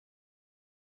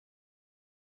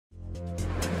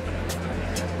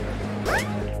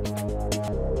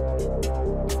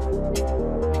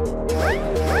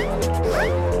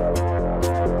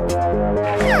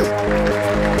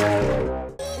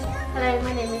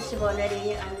is Siobhan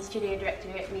Reddy. I'm the studio director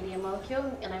at Media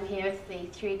Molecule, and I'm here with the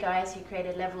three guys who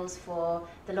created levels for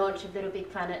the launch of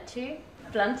LittleBigPlanet 2.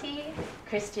 Blunty,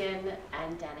 Christiaan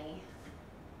and Danny.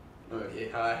 Okay,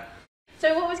 hi.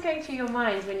 So what was going through your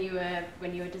mind when you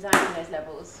were designing those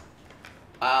levels?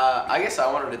 I guess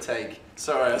I wanted to take...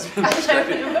 Sorry, I was being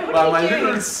distracted by my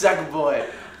little sack boy.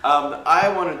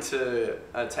 I wanted to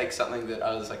take something that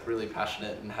I was like really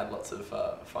passionate and had lots of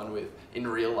fun with in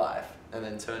real life, and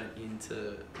then turn it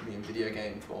into video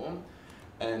game form.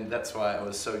 And that's why I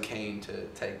was so keen to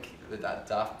take that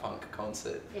Daft Punk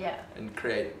concert and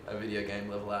create a video game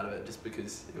level out of it, just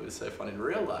because it was so fun in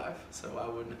real life. So why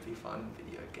wouldn't it be fun in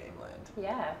video game land?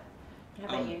 Yeah.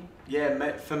 How about you?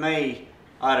 Yeah, for me,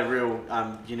 I had a real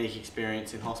unique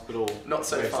experience in hospital. Not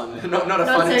so fun. Not a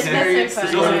fun experience.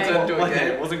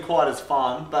 It wasn't quite as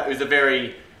fun, but it was a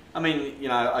very... I mean, you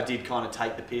know, I did kind of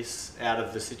take the piss out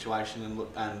of the situation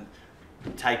and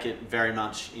take it very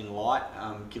much in light,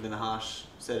 given the harsh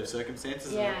set of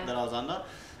circumstances that I was under.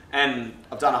 And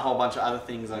I've done a whole bunch of other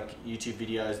things like YouTube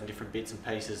videos and different bits and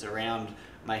pieces around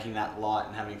making that light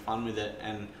and having fun with it.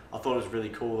 And I thought it was really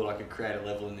cool that I could create a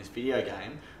level in this video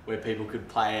game where people could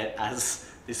play it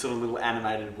as this sort of little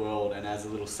animated world and as a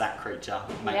little sack creature,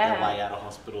 make their way out of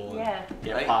hospital and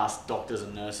get past doctors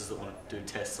and nurses that want to do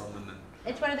tests on them. And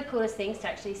it's one of the coolest things to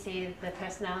actually see the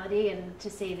personality and to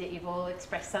see that you've all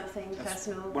expressed something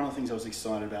personal. One of the things I was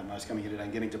excited about most coming here today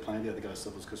and getting to play the other guys'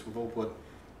 levels, because we've all put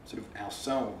sort of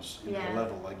ourselves in the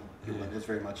level. Like your level is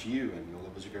very much you, and your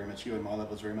level is very much you, and my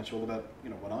level is very much all about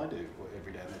what I do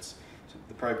every day. And it's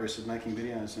the progress of making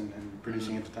videos and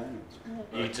producing entertainment.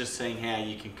 You're just seeing how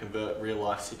you can convert real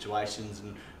life situations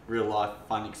and real life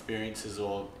fun experiences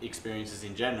or experiences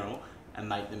in general and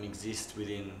make them exist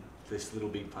within this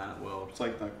LittleBigPlanet world. It's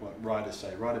like what writers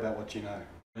say, write about what you know.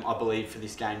 I believe for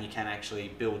this game you can actually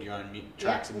build your own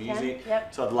tracks of music,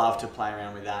 so I'd love to play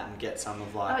around with that and get some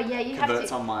of convert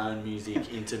some of my own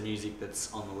music into music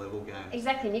that's on the level game.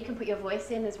 Exactly, and you can put your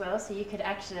voice in as well, so you could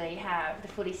actually have the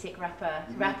Fully Sick rapper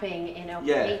rapping in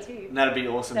LP too. And that'd be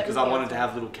awesome, because I wanted to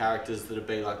have little characters that'd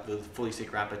be like the Fully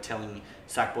Sick rapper telling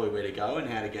Sackboy where to go and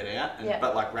how to get out,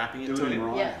 but like rapping it to him.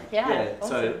 Awesome.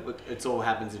 So it all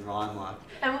happens in rhyme like.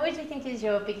 And what would you think is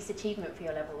your biggest achievement for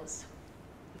your levels?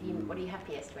 What are you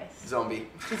happiest with? Zombie.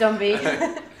 Zombie.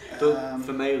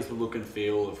 For me, it was the look and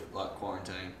feel of like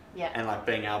quarantine. And like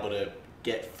being able to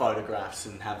get photographs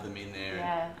and have them in there,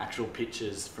 and actual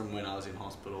pictures from when I was in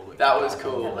hospital. That was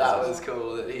cool. That was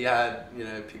cool. That he had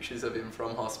pictures of him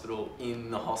from hospital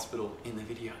in the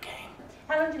video game.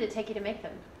 How long did it take you to make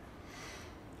them?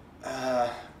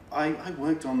 I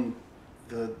worked on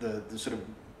the sort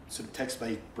of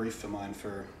text-based brief for mine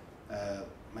for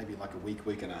maybe like a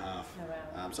week and a half. Oh,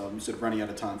 wow. So I'm sort of running out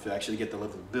of time to actually get the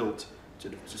level built,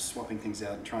 sort of just swapping things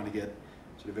out and trying to get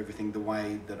sort of everything the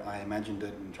way that I imagined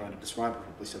it and trying to describe it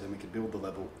properly, so then we could build the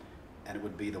level and it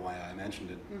would be the way I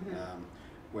imagined it.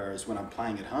 Whereas when I'm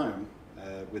playing at home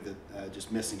with it,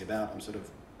 just messing about, I'm sort of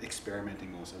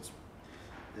experimenting more. So it's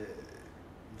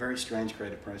a very strange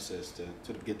creative process to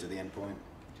sort of get to the end point.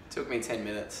 Took me 10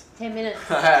 minutes. 10 minutes.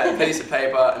 I had a piece of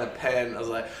paper and a pen. I was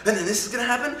like, and then this is going to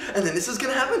happen, and then this is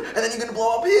going to happen, and then you're going to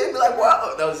blow up here, and be like,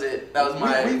 wow. That was it. That was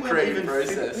my creative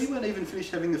process. We weren't even finished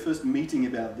having the first meeting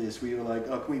about this. We were like,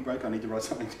 oh, can we break? I need to write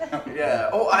something down.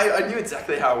 I knew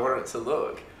exactly how I wanted it to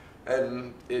look,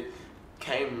 and it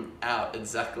came out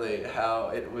exactly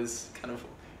how it was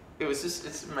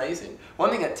it's amazing. One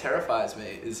thing that terrifies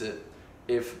me is that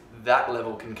if that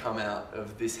level can come out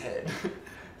of this head,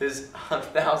 there's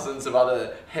thousands of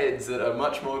other heads that are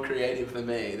much more creative than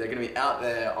me. They're going to be out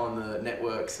there on the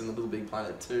networks and the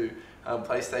LittleBigPlanet 2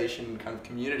 PlayStation kind of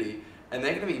community, and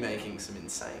they're going to be making some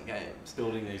insane games.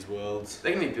 Building these worlds.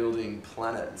 They're going to be building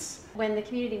planets. When the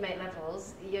community make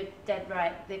levels, you're dead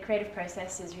right. The creative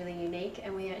process is really unique,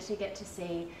 and we actually get to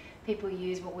see people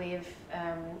use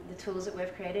the tools that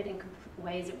we've created in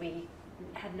ways that we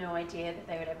had no idea that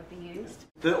they would ever be used.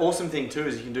 The awesome thing too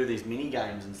is you can do these mini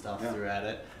games and stuff throughout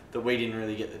it that we didn't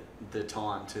really get the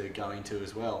time to go into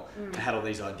as well. I had all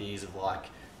these ideas of like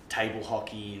table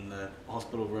hockey in the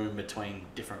hospital room between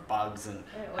different bugs and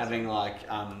having like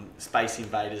Space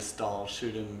Invaders style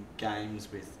shoot 'em games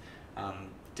with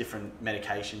different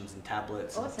medications and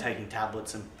tablets, and taking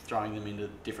tablets and throwing them into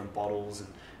different bottles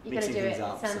and mixing things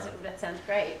up. That sounds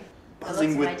great.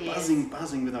 Buzzing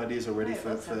with ideas already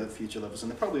for future levels,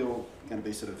 and they're probably all going to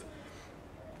be sort of,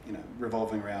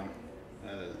 revolving around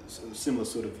similar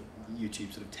sort of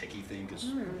YouTube sort of techie thing, because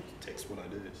tech's what I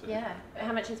do. So. Yeah.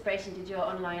 How much inspiration did your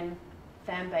online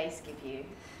fan base give you?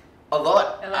 A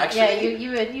lot, actually.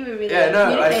 Yeah, you were really Yeah, no,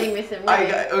 communicating with them. Really.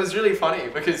 It was really funny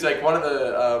because like one of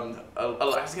the I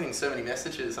was getting so many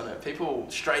messages on it. People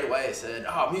straight away said,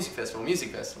 "Oh, music festival, music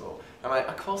festival." I'm like,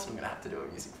 of course I'm gonna have to do a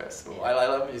music festival. Yeah. I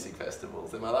love music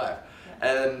festivals in my life.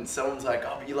 Yeah. And someone's like,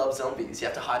 "Oh, but you love zombies. You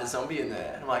have to hide a zombie in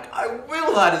there." And I'm like, "I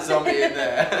will hide a zombie in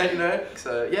there," you know.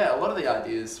 So yeah, a lot of the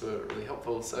ideas were really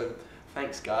helpful. So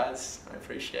thanks, guys. I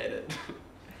appreciate it.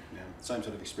 Yeah, same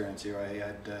sort of experience here.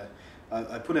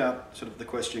 I put out sort of the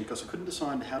question because I couldn't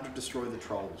decide how to destroy the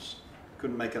trolls.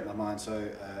 Couldn't make up my mind, so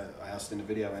I asked in a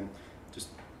video, and just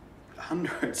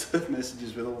hundreds of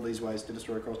messages with all these ways to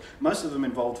destroy trolls. Most of them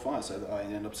involved fire, so I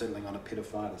ended up settling on a pit of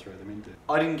fire to throw them into.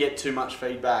 I didn't get too much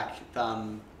feedback.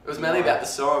 It was mainly about the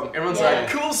song. Everyone's Yeah. like,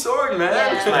 "Cool song, man."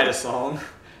 I just made a song,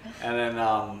 and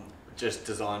then just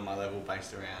designed my level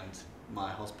based around my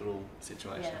hospital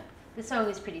situation. Yeah, the song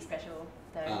is pretty special,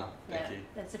 though. Oh, thank you.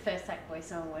 That's the first Sackboy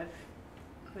song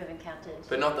we've encountered.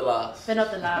 But not the last. But not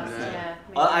the last. Yeah.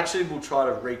 Yeah. I actually will try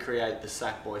to recreate the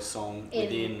Sackboy song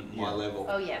within my level,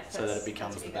 Oh yeah. so that it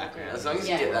becomes that's the what you're background. gonna As long as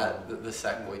Yeah. you get the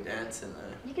Sackboy dance in there.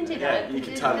 You can do Yeah, that. you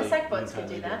can the totally- Sackboys you could can totally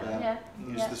do do that. that. Yeah.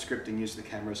 Use Yeah. the scripting, use the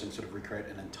cameras, and sort of recreate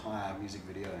an entire music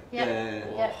video. Yeah.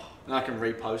 Yeah. And I can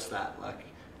repost that, like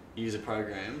use a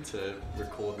program to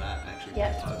record that and actually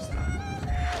Yeah. repost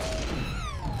that.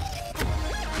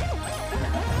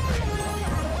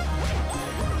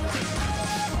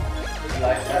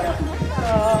 Like that.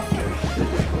 Oh.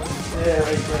 There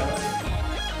we go.